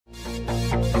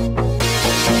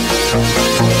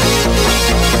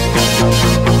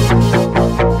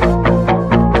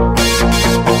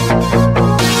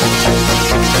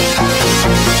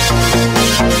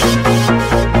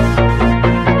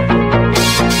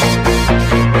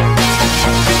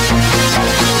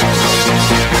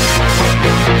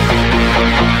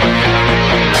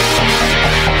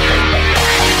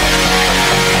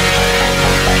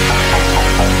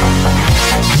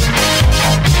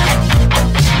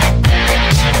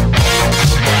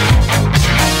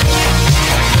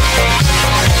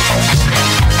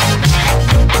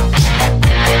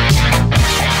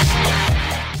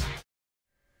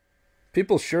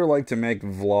People sure like to make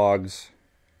vlogs.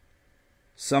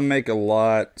 Some make a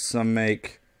lot, some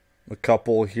make a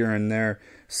couple here and there.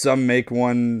 Some make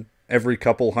one every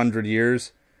couple 100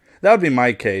 years. That would be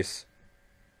my case.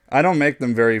 I don't make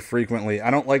them very frequently. I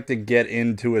don't like to get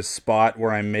into a spot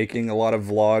where I'm making a lot of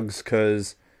vlogs,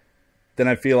 because then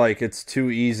I feel like it's too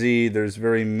easy. There's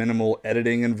very minimal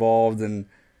editing involved, and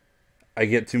I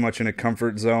get too much in a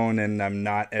comfort zone, and I'm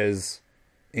not as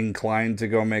inclined to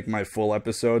go make my full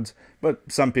episodes. But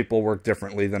some people work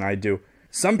differently than I do.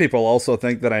 Some people also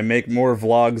think that I make more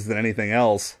vlogs than anything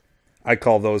else. I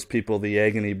call those people the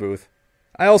agony booth.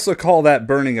 I also call that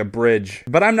burning a bridge.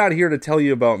 But I'm not here to tell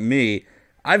you about me.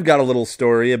 I've got a little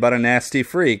story about a nasty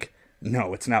freak.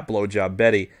 No, it's not Blowjob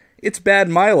Betty. It's Bad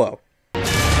Milo.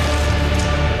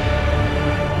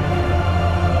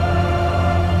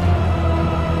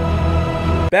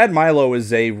 Bad Milo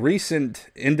is a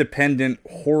recent independent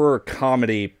horror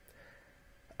comedy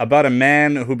about a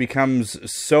man who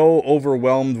becomes so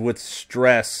overwhelmed with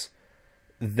stress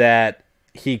that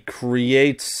he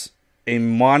creates a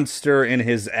monster in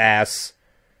his ass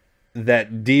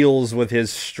that deals with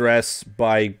his stress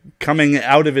by coming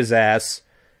out of his ass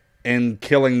and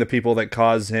killing the people that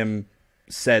cause him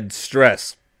said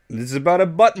stress. This is about a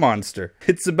butt monster.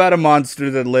 It's about a monster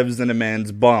that lives in a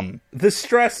man's bum. The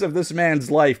stress of this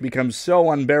man's life becomes so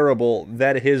unbearable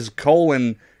that his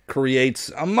colon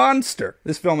creates a monster.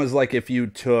 This film is like if you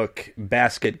took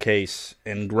Basket Case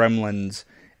and Gremlins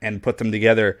and put them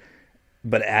together,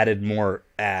 but added more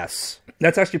ass.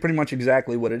 That's actually pretty much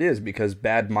exactly what it is, because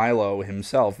Bad Milo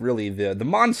himself, really the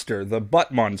monster, the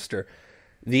butt monster,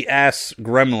 the ass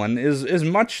gremlin, is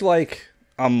much like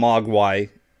a mogwai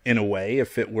in a way,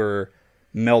 if it were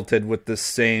melted with the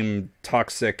same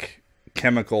toxic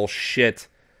chemical shit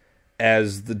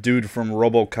as the dude from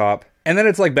RoboCop. And then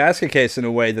it's like Basket Case in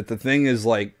a way, that the thing is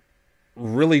like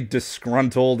really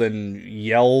disgruntled and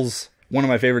yells. One of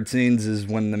my favorite scenes is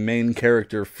when the main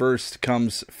character first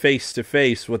comes face to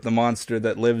face with the monster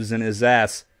that lives in his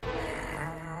ass.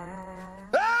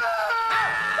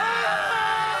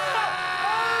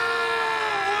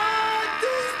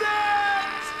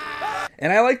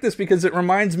 And I like this because it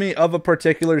reminds me of a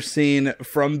particular scene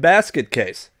from Basket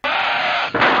Case.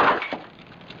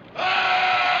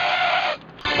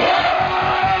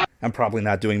 I'm probably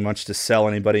not doing much to sell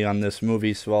anybody on this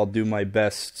movie, so I'll do my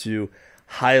best to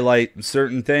highlight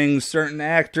certain things, certain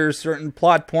actors, certain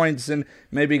plot points, and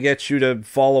maybe get you to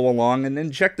follow along and then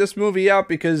check this movie out,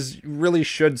 because you really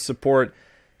should support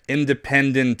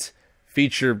independent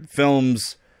feature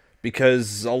films,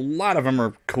 because a lot of them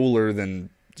are cooler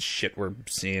than shit we're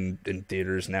seeing in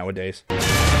theaters nowadays.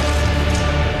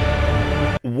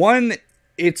 One,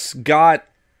 it's got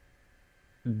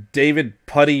David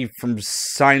Puddy from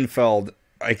Seinfeld.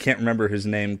 I can't remember his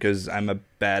name because I'm a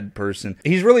bad person.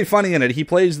 He's really funny in it. He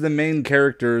plays the main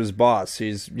character's boss.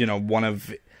 He's, you know, one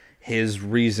of his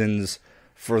reasons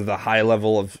for the high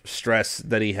level of stress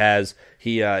that he has.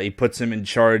 He puts him in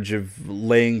charge of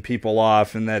laying people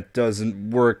off, and that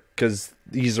doesn't work because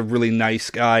he's a really nice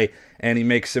guy, and he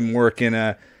makes him work in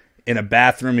a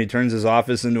bathroom. He turns his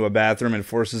office into a bathroom and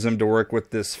forces him to work with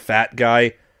this fat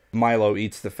guy. Milo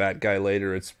eats the fat guy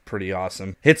later. It's pretty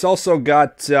awesome. It's also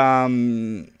got, you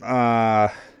know,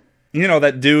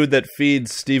 that dude that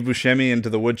feeds Steve Buscemi into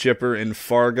the wood chipper in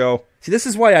Fargo. See, this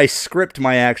is why I script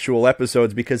my actual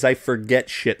episodes, because I forget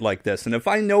shit like this. And if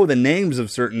I know the names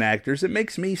of certain actors, it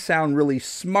makes me sound really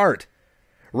smart.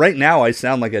 Right now, I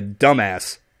sound like a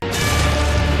dumbass.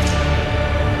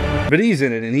 But he's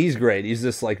in it, and he's great. He's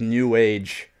this, like, new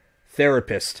age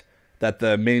therapist that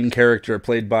the main character,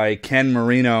 played by Ken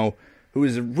Marino, who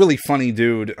is a really funny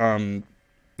dude. I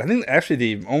think actually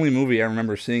the only movie I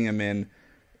remember seeing him in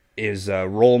is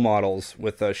Role Models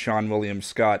with Sean William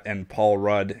Scott and Paul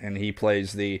Rudd, and he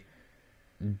plays the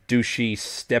douchey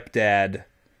stepdad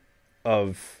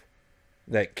of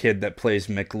that kid that plays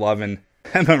McLovin.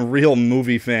 I'm a real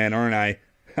movie fan, aren't I?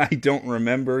 I don't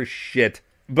remember shit.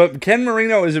 But Ken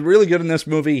Marino is really good in this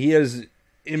movie. He has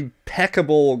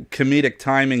impeccable comedic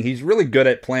timing. He's really good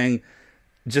at playing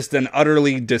just an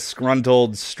utterly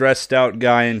disgruntled, stressed out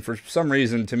guy, and for some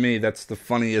reason, to me, that's the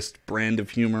funniest brand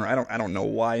of humor. I don't know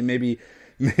why. Maybe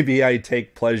I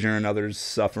take pleasure in others'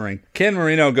 suffering. Ken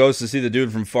Marino goes to see the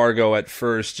dude from Fargo at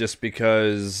first just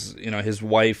because, you know, his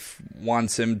wife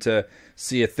wants him to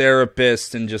see a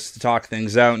therapist and just talk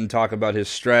things out and talk about his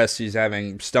stress. He's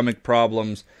having stomach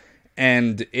problems,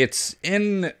 and it's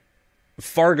in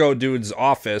Fargo dude's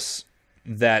office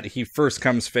that he first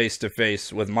comes face to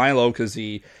face with Milo, because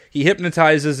he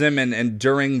hypnotizes him, and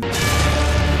during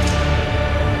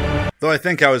Though I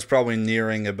think I was probably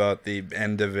nearing about the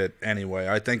end of it anyway.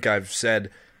 I think I've said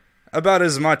about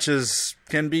as much as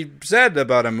can be said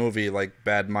about a movie like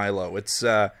Bad Milo. It's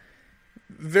a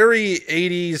very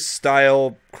 80s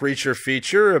style creature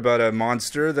feature about a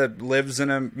monster that lives in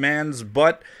a man's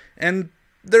butt, and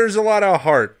there's a lot of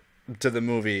heart to the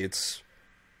movie. It's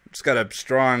got a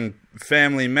strong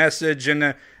family message and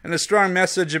a strong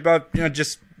message about, you know,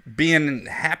 just being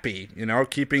happy, you know,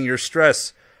 keeping your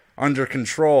stress under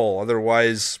control.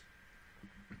 Otherwise,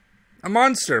 a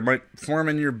monster might form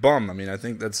in your bum. I mean, I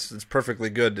think that's perfectly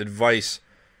good advice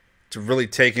to really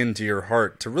take into your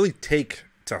heart, to really take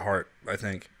to heart, I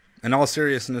think. In all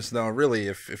seriousness, though, really,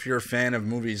 if you're a fan of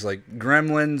movies like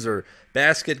Gremlins or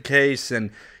Basket Case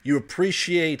and you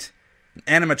appreciate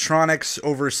animatronics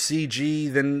over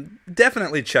CG, then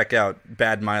definitely check out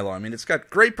Bad Milo. I mean, it's got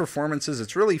great performances.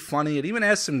 It's really funny. It even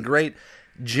has some great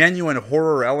genuine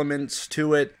horror elements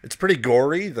to it. It's pretty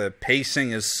gory. The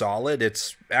pacing is solid.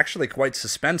 It's actually quite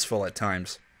suspenseful at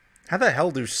times. How the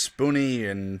hell do Spoonie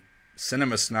and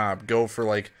Cinema Snob go for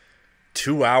like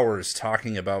 2 hours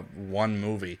talking about one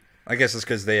movie? I guess it's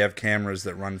because they have cameras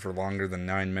that run for longer than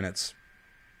 9 minutes.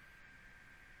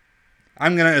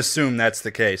 I'm going to assume that's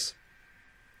the case.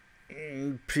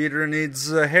 Peter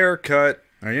needs a haircut.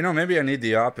 Or, you know, maybe I need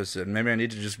the opposite. Maybe I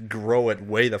need to just grow it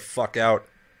way the fuck out.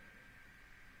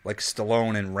 Like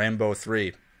Stallone in Rambo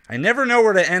 3. I never know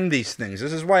where to end these things.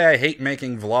 This is why I hate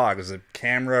making vlogs. The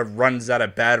camera runs out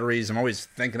of batteries. I'm always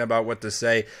thinking about what to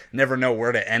say. Never know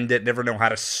where to end it. Never know how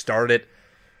to start it.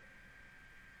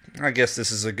 I guess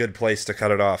this is a good place to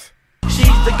cut it off. She's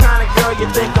the kind of girl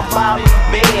you think about in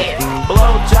bed.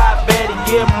 Blow job Betty,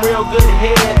 give him real good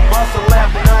head. Bust a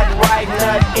left nut, right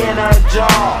nut in her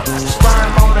jaw.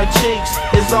 Sperm on her cheeks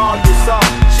is all you saw.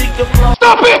 She can flow.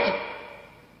 Stop it!